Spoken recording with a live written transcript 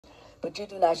but you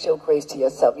do not show grace to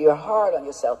yourself. You're hard on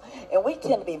yourself. And we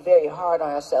tend to be very hard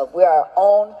on ourselves. We're our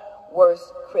own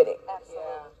worst critic.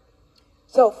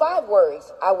 So 5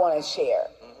 words I want to share.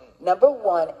 Number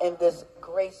 1 in this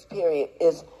grace period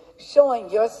is showing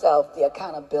yourself the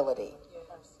accountability.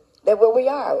 That where we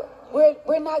are,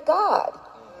 we're not God.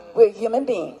 We're human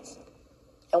beings.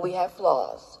 And we have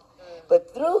flaws.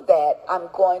 But through that, I'm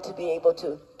going to be able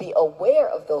to be aware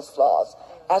of those flaws.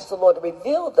 Ask the Lord to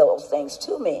reveal those things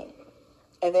to me.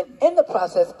 And then in the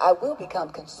process, I will become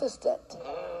consistent.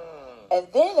 And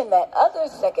then in that other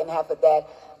second half of that,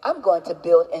 I'm going to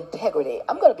build integrity.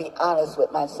 I'm going to be honest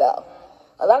with myself.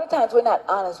 A lot of times we're not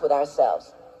honest with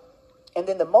ourselves. And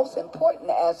then the most important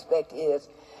aspect is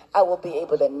I will be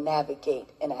able to navigate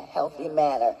in a healthy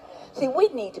manner. See, we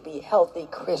need to be healthy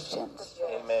Christians.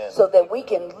 Amen. So that we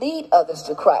can lead others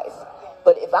to Christ.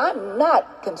 But if I'm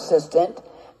not consistent,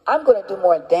 I'm going to do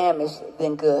more damage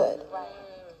than good.